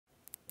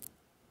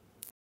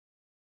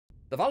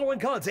The following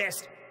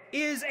contest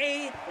is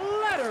a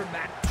ladder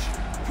match.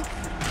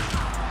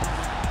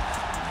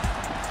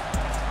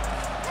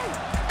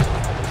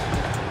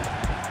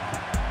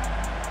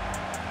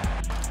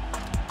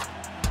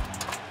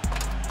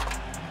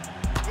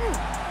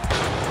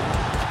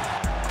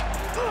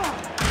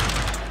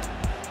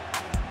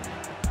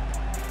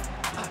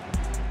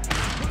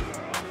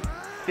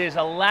 There's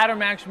a ladder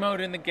match mode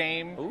in the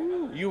game.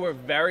 Ooh. You were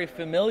very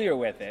familiar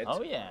with it.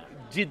 Oh yeah.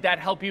 Did that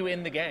help you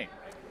in the game?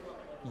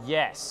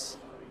 Yes,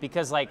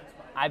 because like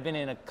I've been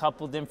in a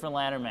couple different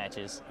ladder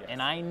matches, Yes.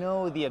 and I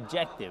know the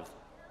objective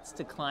is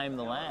to climb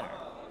the ladder.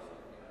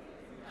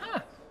 Huh.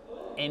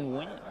 And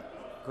win. You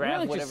Grab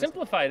really whatever. just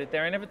simplified it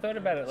there. I never thought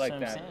about it like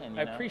That's that. what I'm saying,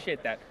 I you know?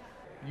 appreciate that.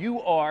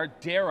 You are,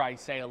 dare I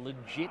say, a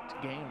legit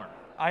gamer.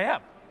 I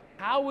am.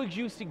 How would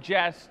you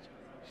suggest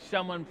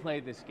someone play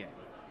this game?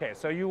 Okay,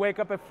 so you wake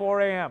up at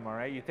 4 a.m., all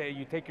right? You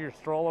take your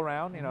stroll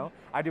around, you know.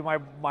 I do my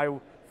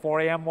 4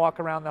 a.m. walk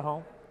around the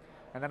home,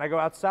 and then I go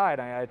outside.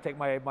 I take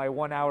my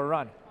 1 hour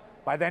run.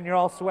 By then you're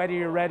all sweaty,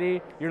 you're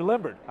ready, you're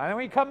limbered. And then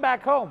when you come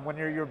back home, when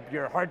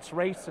your heart's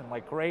racing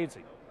like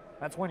crazy,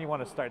 that's when you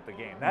want to start the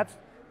game.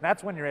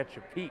 That's when you're at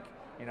your peak.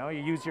 You know,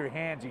 you use your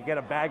hands, you get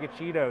a bag of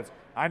Cheetos.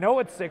 I know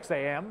it's 6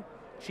 a.m.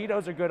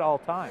 Cheetos are good all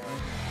time.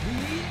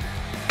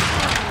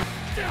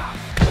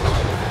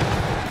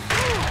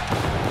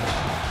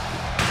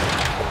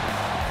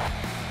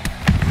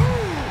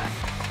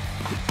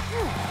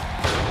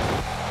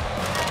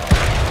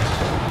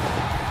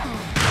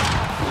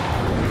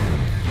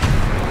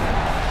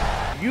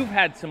 You've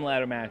had some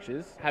ladder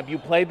matches. Have you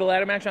played the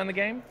ladder match on the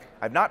game?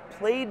 I've not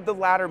played the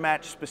ladder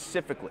match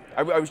specifically.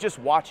 I was just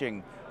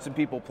watching some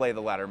people play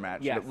the ladder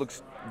match, Yes. and it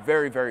looks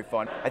very, very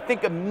fun. I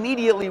think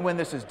immediately when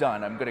this is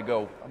done, I'm gonna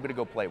go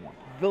play one.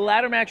 The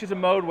ladder match is a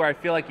mode where I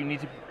feel like you need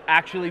to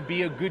actually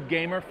be a good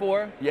gamer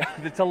for. Yeah.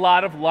 It's a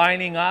lot of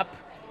lining up.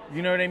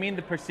 You know what I mean?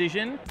 The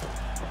precision.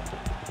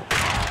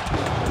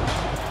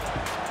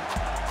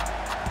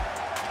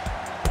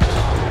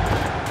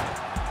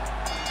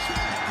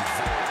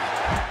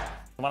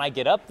 When I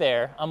get up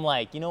there, I'm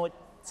like, you know what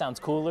sounds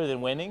cooler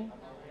than winning?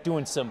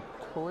 Doing some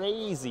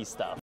crazy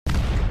stuff.